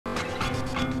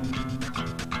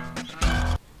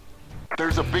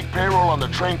There's a big payroll on the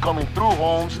train coming through,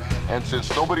 Holmes. And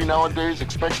since nobody nowadays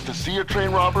expects to see a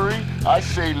train robbery, I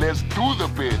say let's do the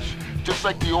bitch. Just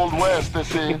like the Old West, they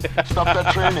say, stop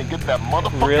that train and get that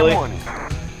motherfucking money.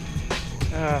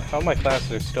 All my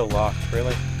classes are still locked,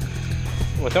 really.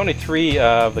 With only 3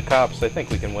 of the cops, I think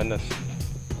we can win this.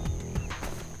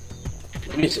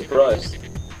 You'd be surprised.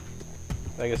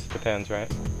 I guess it depends,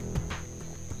 right?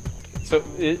 So,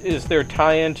 is there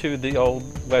tie-in to the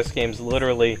Old West games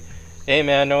literally, hey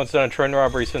man, no one's done a train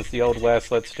robbery since the Old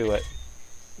West, let's do it.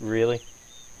 Really?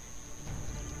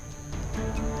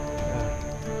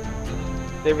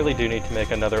 They really do need to make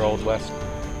another Old West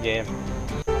game.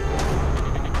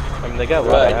 I mean, they got a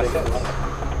lot of assets.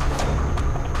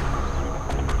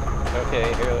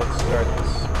 Okay, here, let's start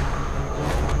this.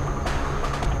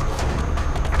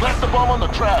 Plant the bomb on the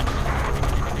track.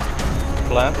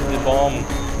 Plant the bomb.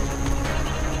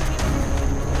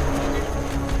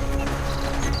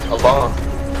 A bomb.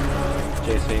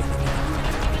 JC.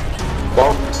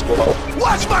 Bomb. Whoa.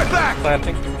 Watch my back!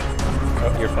 Planting.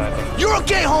 Oh, you're planting. You're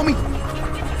okay, homie!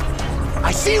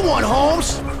 I see one,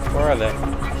 Holmes! Where are they?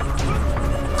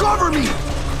 Cover me!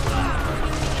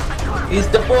 He's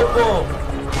the popo!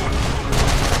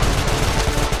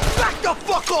 Back the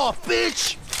fuck off,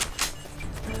 bitch!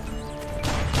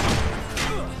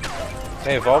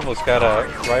 Hey, Volvo's got a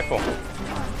rifle.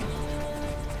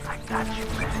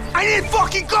 I need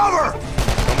fucking cover!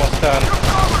 Almost done.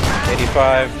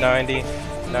 85, 90,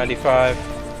 95,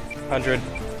 100.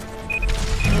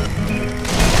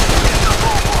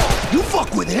 You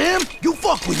fuck with him, you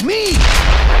fuck with me!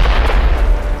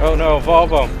 Oh no,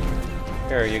 Volvo!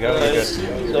 Here, you go, you're good.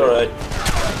 It's alright.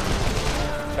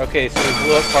 Okay, so we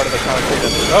blew up part of the concrete.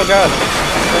 Oh god!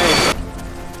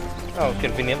 Train. Oh,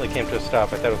 conveniently came to a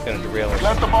stop. I thought it was going to derail us.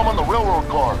 Plant the bomb on the railroad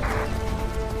car.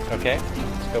 Okay,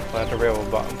 let's go plant a railroad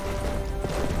bomb.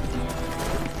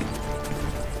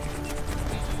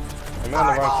 Am I on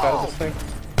the wrong side of this thing?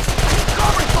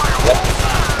 Yep.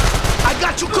 I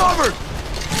got you covered!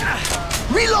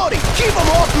 Reloading! Keep him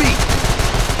off me!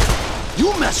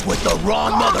 You mess with the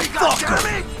wrong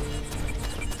motherfucker!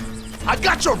 I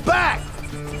got your back!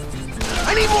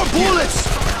 I need more bullets!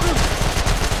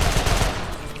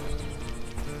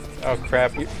 Oh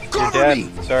crap, you're Cover dead. me!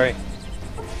 Sorry.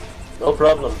 No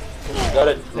problem. Got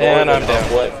it. And I'm down.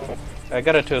 Halfway. I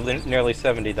got it to nearly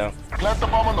 70 though. Plant the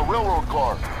bomb on the railroad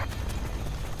car.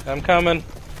 I'm coming.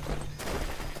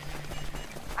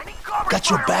 Got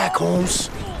your back, Holmes.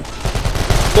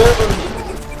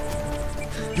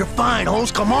 You're fine,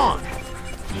 Holmes. Come on.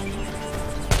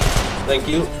 Thank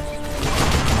you.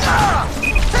 Help!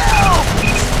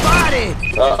 Spotted!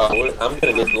 Uh-oh, I'm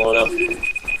gonna get blown up.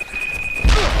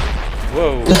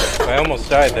 Whoa, I almost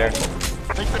died there.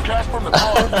 Take the cash from the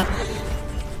car.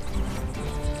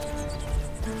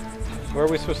 Where are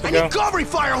we supposed to I go? need covering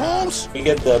fire, Holmes! You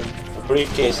get the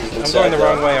briefcases inside. I'm going the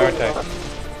wrong way, aren't I?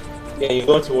 Yeah, you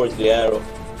go towards the arrow.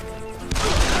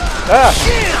 Ah!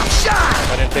 Shit, I'm shot!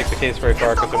 I didn't take the case very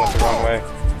far because I went the wrong way.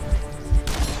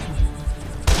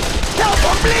 Help,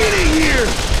 I'm bleeding here!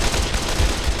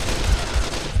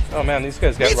 Oh man, these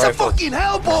guys got Need some rifles. fucking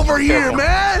help over here,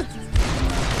 man!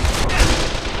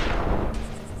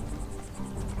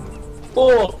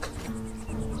 Fuck!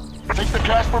 Take the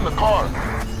cash from the car.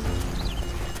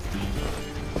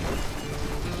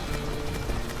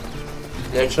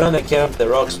 They're trying to camp the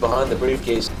rocks behind the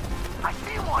briefcase. I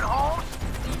see one, Holmes!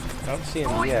 I don't see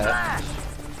him yet.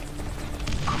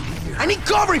 I need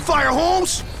covering fire,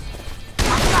 Holmes!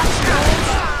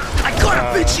 I got a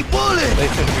bitchy bullet! They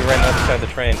seem to be right on the other side of the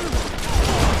train.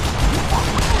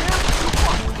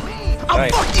 I'm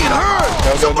Nice. fucking hurt!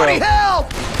 Go, go, Somebody go. help!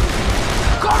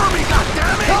 Cover me,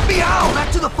 goddammit! Help me out!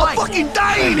 Back to the fight! I'm fucking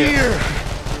dying here!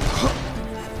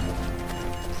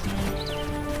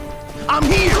 I'm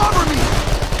here! Cover me!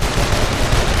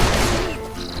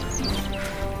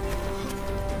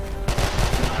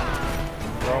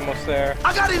 We're almost there.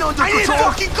 I got it under control! I need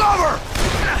fucking cover!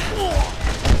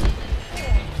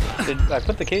 Did I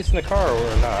put the case in the car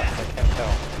or not? I can't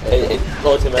tell. It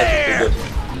automatically good.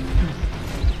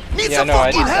 Need Yeah, some no,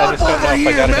 I fucking just help don't know over if I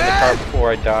here, got it in the car man! before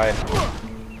I died.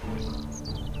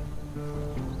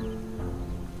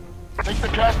 Take the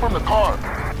cash from the car.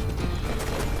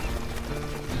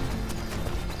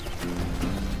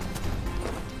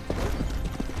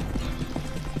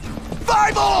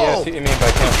 Five-0! Yeah, I see what you mean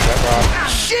by camping that rock.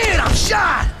 Shit, I'm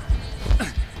shot!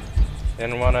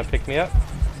 Didn't want to pick me up?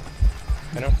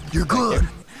 I know. You're good.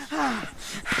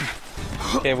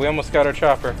 Okay, we almost got our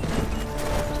chopper.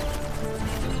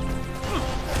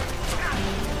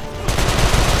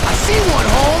 I see one,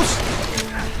 Holmes!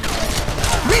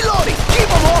 Reloading! Keep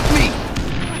him off me!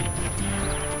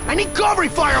 need cover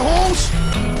fire, Holmes!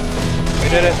 We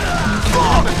did it.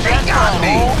 Fuck, they got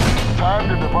me! Time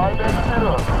to divide that shit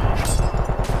up.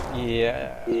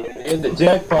 Yeah. In the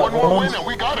jackpot, One more win Holmes. and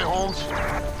we got it, Holmes.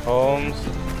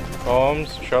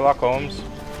 Holmes, Sherlock Holmes.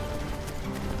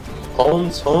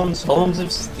 Holmes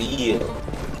of Steel.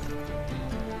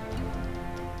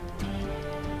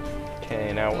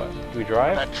 Okay, now what? Do we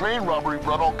drive? That train robbery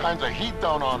brought all kinds of heat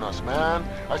down on us, man.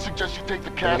 I suggest you take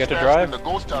the cash get to desk drive? and the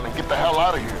ghost town and get the hell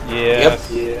out of here.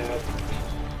 Yes. Yep.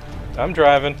 I'm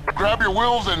driving. Grab your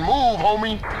wheels and move,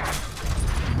 homie.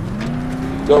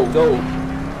 Go.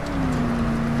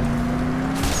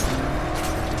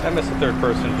 I miss the third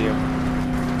person view.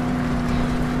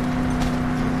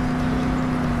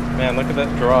 Man, look at that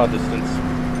draw distance.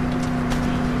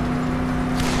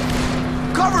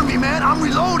 Cover me, man, I'm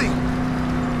reloading!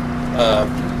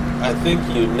 I think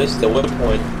you missed the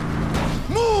waypoint.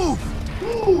 Move!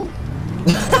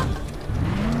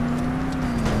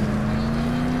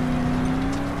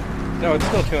 No, it's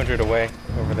still 200 away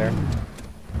over there.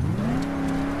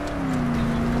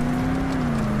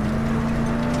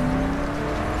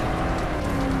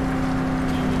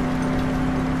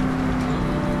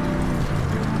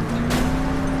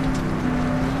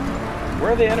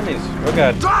 Where are the enemies? Oh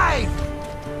god. Drive!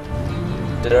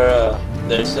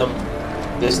 There's some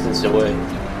distance away.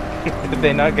 Did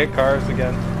they not get cars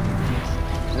again?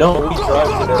 No, we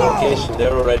drive to their location.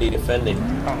 They're already defending.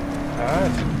 Oh,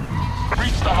 alright.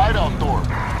 Reach the hideout door.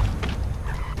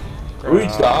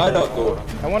 Reach the hideout door.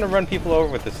 I want to run people over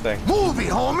with this thing. Move it,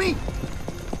 homie!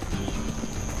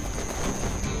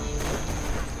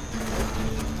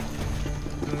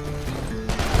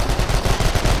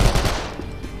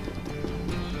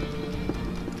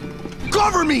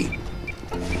 Cover me!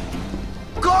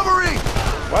 Covering!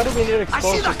 Why do we need I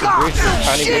see explosives the to cops! breach this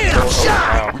tiny Shit, bit I'm door? shot!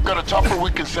 Oh, wow. We've got a chopper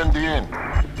we can send you in.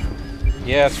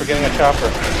 Yes, we're getting a chopper.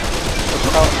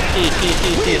 Oh,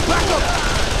 T. Back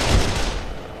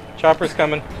up! Chopper's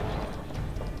coming.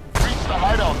 Reach the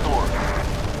hideout door.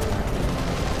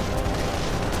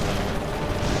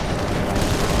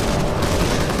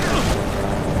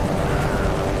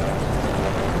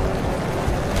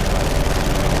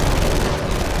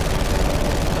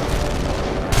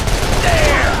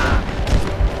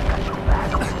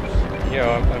 Yo,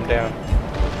 I'm down.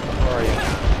 Where are you?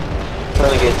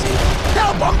 Trying to get to you.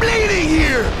 Help, I'm bleeding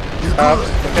here! You're Cops,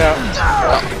 good. look out.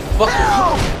 Fuck.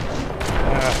 Help!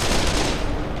 Ah,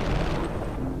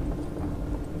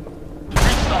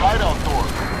 Reach the hideout door.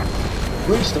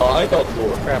 Reach the hideout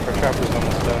door. crap, our chopper's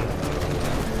almost done.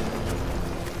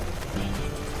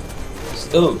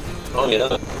 Still strong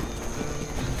enough.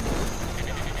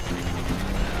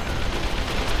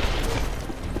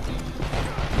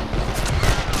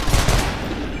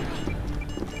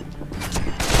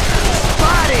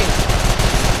 Spotted!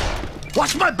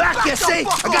 Watch my back, SA! I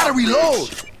gotta reload!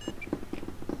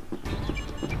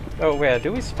 Oh, wait,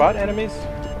 do we spot enemies?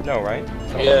 No, right?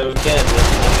 Yeah, we can. We're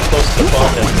supposed to You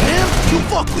find fuck with them. him! You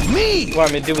fuck with me! Well,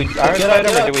 I mean, do we iron Get sight up, him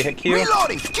get or up. do we hit Q?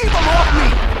 Reloading! Keep him off me!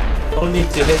 Don't need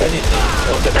to hit anything.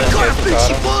 Okay, I got a got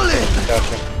fishy him. bullet!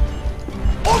 Gotcha.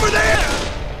 Over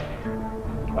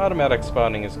there! Automatic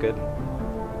spawning is good.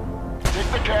 Take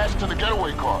the cash to the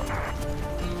getaway car.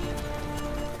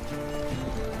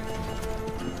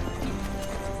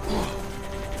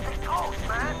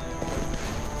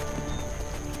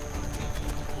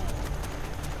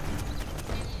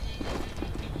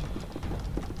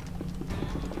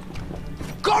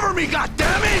 Cover me,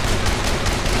 goddammit!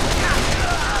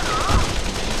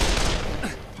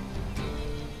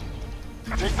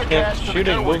 Take the Can't cash to the shoot a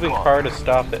getaway moving car. car to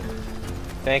stop it.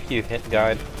 Thank you, hint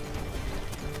guide.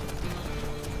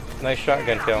 Nice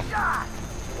shotgun kill.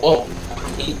 Whoa.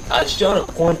 I shot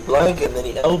him point blank and then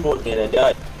he elbowed me and I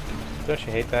died. Don't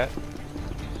you hate that?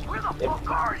 Where the fuck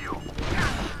are you?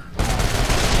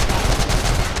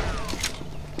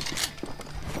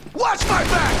 Watch my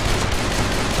back!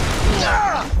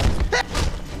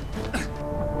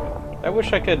 I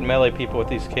wish I could melee people with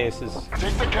these cases.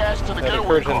 Take the cash to the That getaway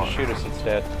encourage them car. to shoot us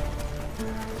instead.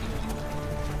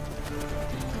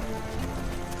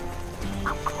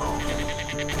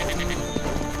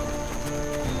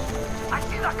 I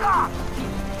see the cops!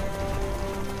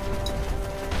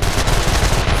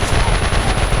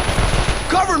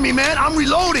 Cover me, man! I'm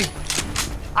reloading!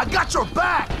 I got your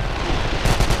back!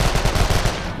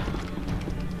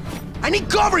 I need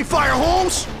covering fire,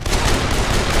 Holmes!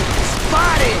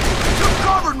 Spotted! You're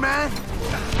covered, man!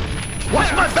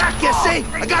 Watch my back, SA!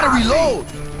 I gotta reload!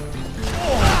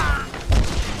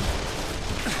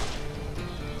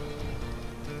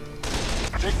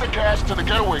 Take the cash to the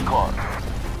getaway car.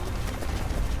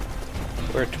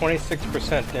 We're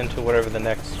 26% into whatever the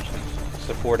next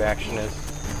support action is.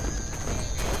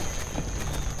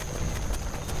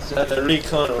 Is that the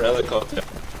recon or helicopter?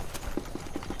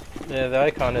 Yeah, the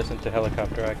icon isn't the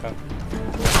helicopter icon.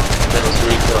 That is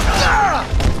recon. Ah!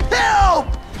 Help!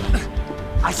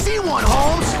 I see one,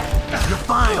 Holmes. You're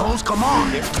fine, Holmes. Come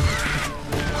on.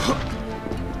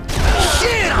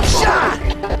 Shit, I'm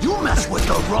shot! You messed with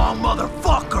the wrong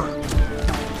motherfucker.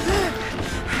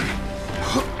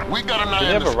 We got an Do eye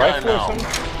they on have this a guy rifle or now. something?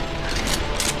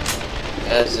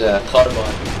 As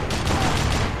carbine.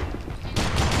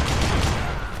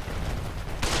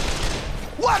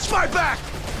 Watch my back!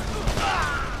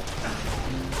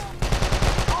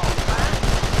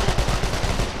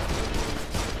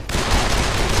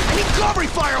 I need cover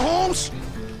fire, Holmes!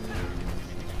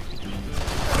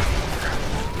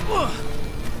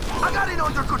 I got it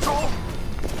under control.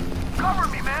 Cover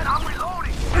me, man. I'm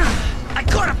reloading. I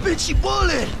got a bitchy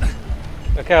bullet.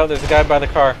 Look out, there's a guy by the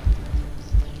car.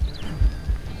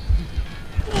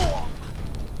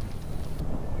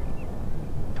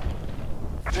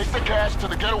 Take the cash to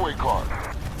the getaway car.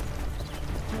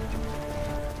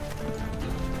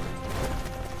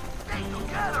 Stay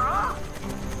together, huh?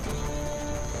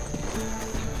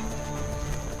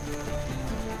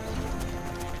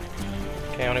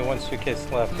 Okay, only one suitcase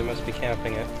left. They must be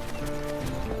camping it.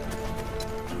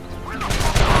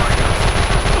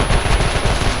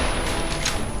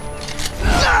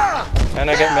 And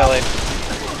I get meleeed.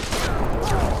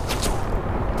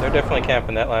 They're definitely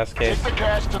camping that last case. Take the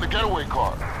cash to the getaway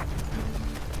car.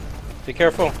 Be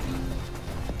careful.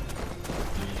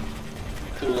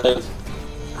 Too late.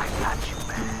 I got you,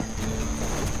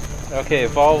 man. Okay,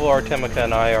 Volvo, Artemica,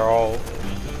 and I are all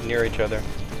near each other.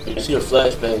 You see a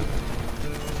flashbang.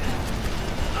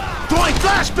 Throwing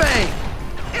flashbang!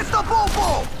 It's the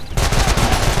Bobo!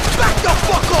 Back the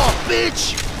fuck off,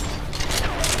 bitch!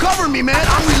 Cover me, man!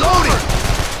 I'm reloading!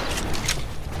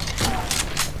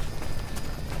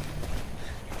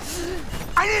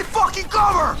 I need fucking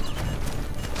cover!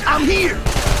 I'm here!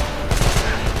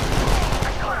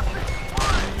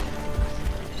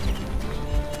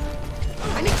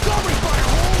 I need cover, fire,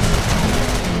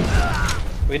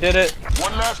 Holmes! We did it.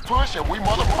 One last push and we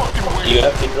motherfucking win. You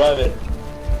have to drive it.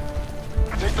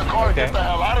 Take the car and Okay. get the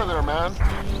hell out of there, man.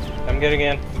 I'm getting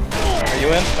in. Are you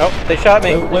in? Oh, they shot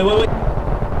me. Wait.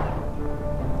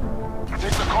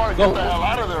 Take the car and Go. get the hell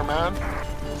out of there, man.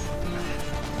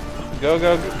 Go,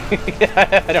 go, go.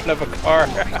 I don't have a car.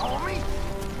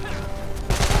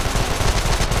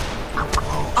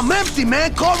 I'm empty,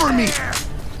 man! Cover me!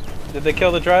 Did they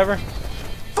kill the driver?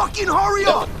 Fucking hurry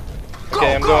up! Go,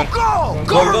 Okay, I'm go, going. go!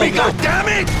 Cover me, go.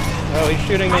 goddammit! Oh, he's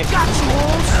shooting me. I got you,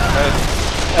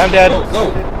 Holmes! I'm dead.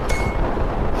 Go.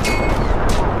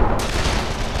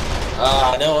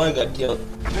 Ah, now I got killed.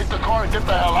 Take the car and get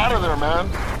the hell out of there, man.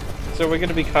 So we're going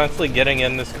to be constantly getting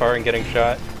in this car and getting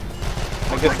shot?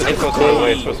 I guess this is supposed to be the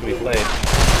way it's supposed to be played.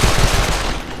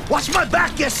 Watch my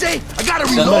back, SA! I gotta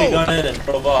Somebody reload! got in and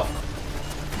drove off.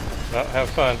 Well, have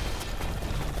fun.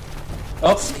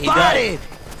 Oh, he died. Spotted!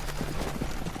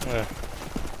 Yeah.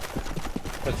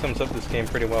 That sums up this game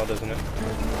pretty well, doesn't it?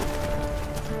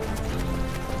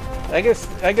 I guess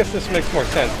this makes more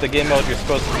sense. The game mode, you're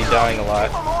supposed to be dying a lot,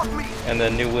 Keep 'em off me! and the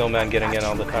new wheelman getting in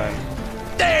all the time.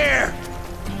 There!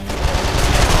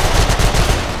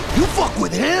 You fuck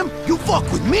with him, you fuck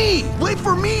with me! Wait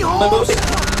for me, Holmes!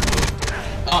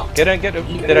 Get in, get in.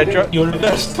 Did I drop? You're the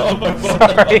best. Oh my God.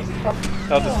 Sorry.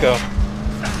 I'll just go.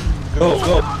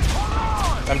 Go.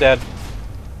 I'm dead.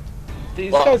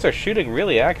 These Wow. guys are shooting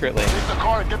really accurately. Take the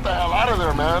car and get the hell out of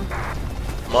there, man.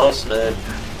 Mouse, man.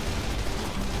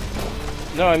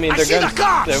 No, I mean I their see the guns.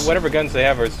 cops! Whatever guns they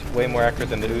have are way more accurate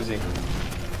than the Uzi.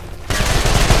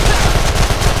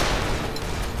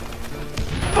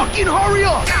 Fucking hurry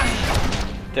up!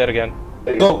 Dead again.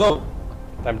 Go.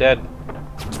 I'm dead.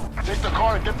 Take the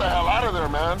car and get the hell out of there,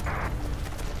 man.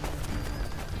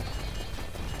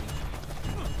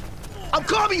 I'm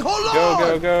coming, hold Go, on!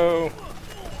 go, go.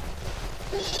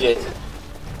 Shit.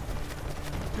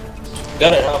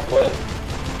 Got it halfway.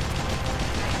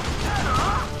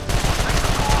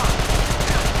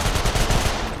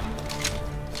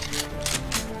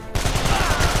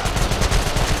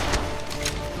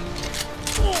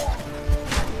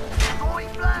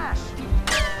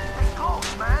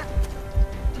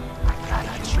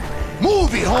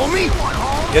 Move it, homie!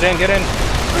 Get in, get in.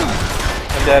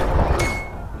 I'm dead.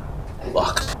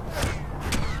 Fuck.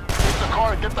 Take the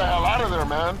car and get the hell out of there,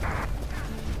 man.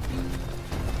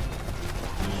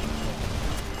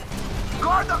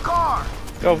 Guard the car!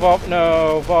 Go, Volvo.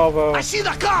 No, Volvo. I see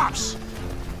the cops!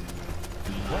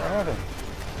 Where are they?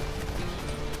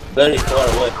 Very far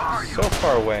away. So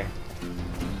far away.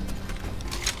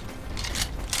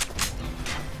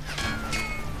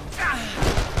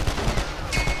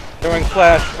 Throwing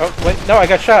flash. Oh, wait. No, I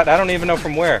got shot. I don't even know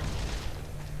from where.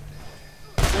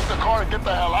 Take the car and get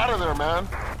the hell out of there, man.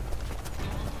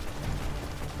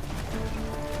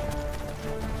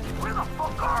 Where the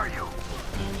fuck are you?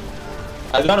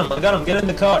 I got him, get in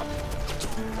the car.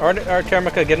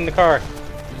 Artemica, get in the car.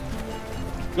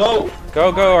 Go!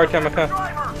 Go, Artemica.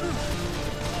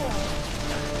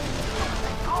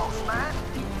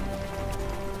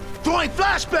 Throwing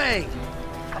flashbang!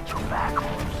 Got your back,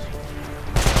 Holmes.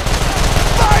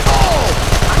 Bible!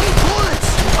 I need bullets!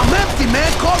 I'm empty,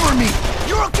 man. Cover me.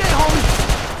 You're okay, homie.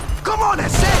 Come on,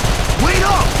 that's it. Wait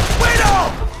up! Wait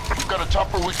up! We've got a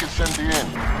chopper we can send you in.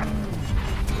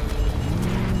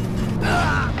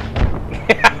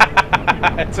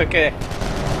 It's okay.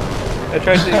 I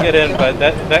tried to get in, but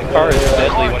that car is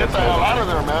deadly when it's Get the hell out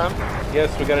moving. of there, man.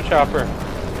 Yes, we got a chopper.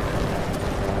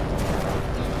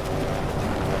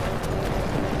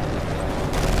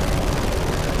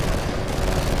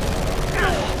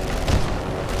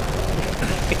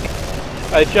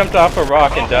 I jumped off a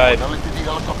rock and died. LAPD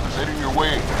helicopter's heading your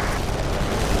way.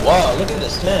 Wow, look at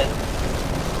this man.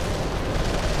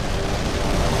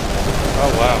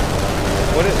 Oh wow.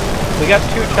 What is? We got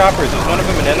two choppers. Is one of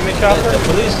them an enemy chopper? The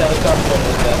police helicopter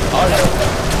is our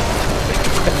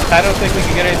helicopter. I don't think we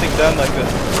can get anything done like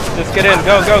this. Just get in.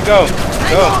 Go.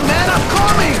 Hang on, man. I'm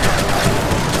coming.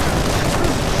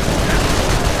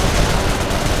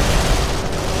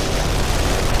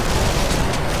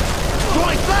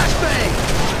 Throwing flashbang.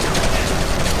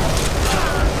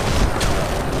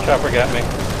 Chopper got me.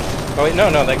 Oh wait, no,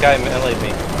 that guy meleeed me.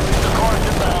 Take the car and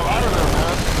get the hell out of there,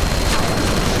 man.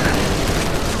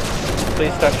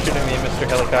 Please stop shooting me, Mr.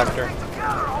 Helicopter.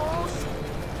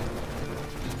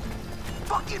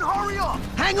 Fucking hurry up.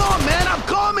 Hang on, man. I'm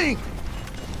coming.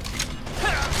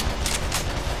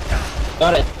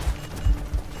 Got it.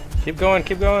 Keep going.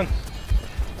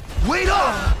 Wait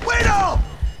up. Wait up.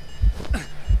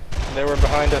 They were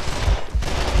behind us.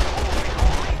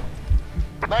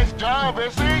 Nice job,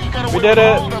 Issy. You got We did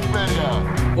it.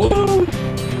 Woo!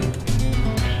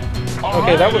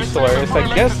 Okay, that was hilarious.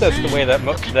 I guess that's the way that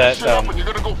You're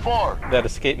gonna go far. that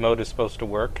escape mode is supposed to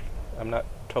work. I'm not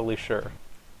totally sure.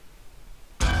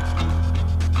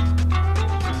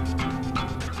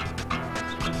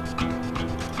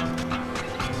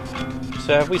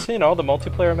 So have we seen all the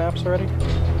multiplayer maps already?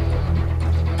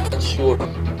 Sure.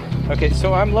 Okay,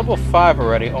 so I'm level 5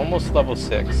 already, almost level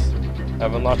 6.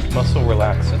 I've unlocked muscle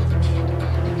relaxant.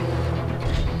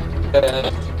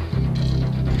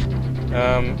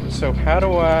 So how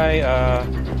do I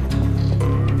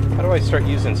start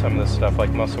using some of this stuff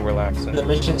like muscle relaxant? The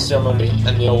mission summary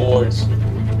and the awards.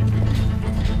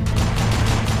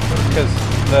 Because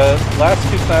the last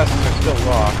two classes are still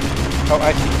locked. Oh,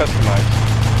 I see customized.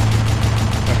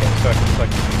 Okay, so I can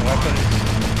select different weapons.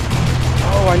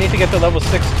 Oh, I need to get to level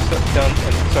 6 done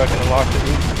so I can unlock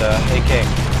the AK.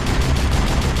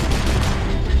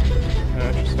 Oh,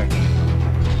 interesting.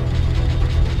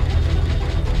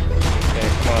 Okay,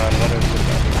 come on, what is it?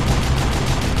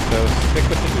 So stick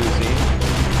with the Uzi.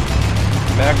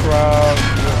 Makarov.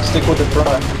 Stick with the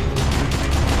front.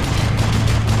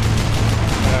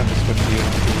 I'll just switch to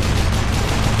USP.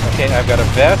 Okay, I've got a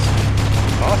vest.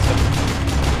 Awesome.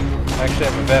 I actually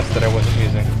have a vest that I wasn't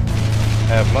using. I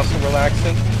have muscle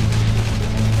relaxant.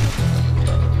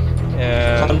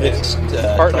 And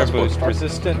partner boost.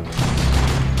 Resistant.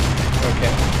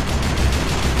 Okay.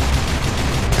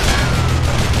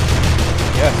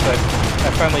 Yes, I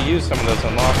finally used some of those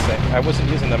unlocks. I wasn't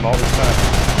using them all this time.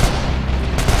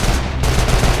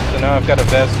 So now I've got a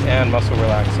vest and muscle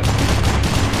relaxant.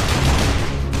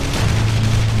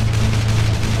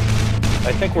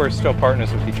 I think we're still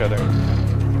partners with each other. No,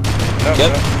 Yep.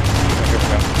 no. Oh, here we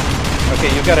go. Okay,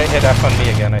 you gotta hit F on me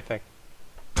again, I think.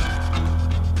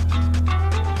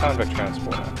 Convict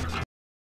transport.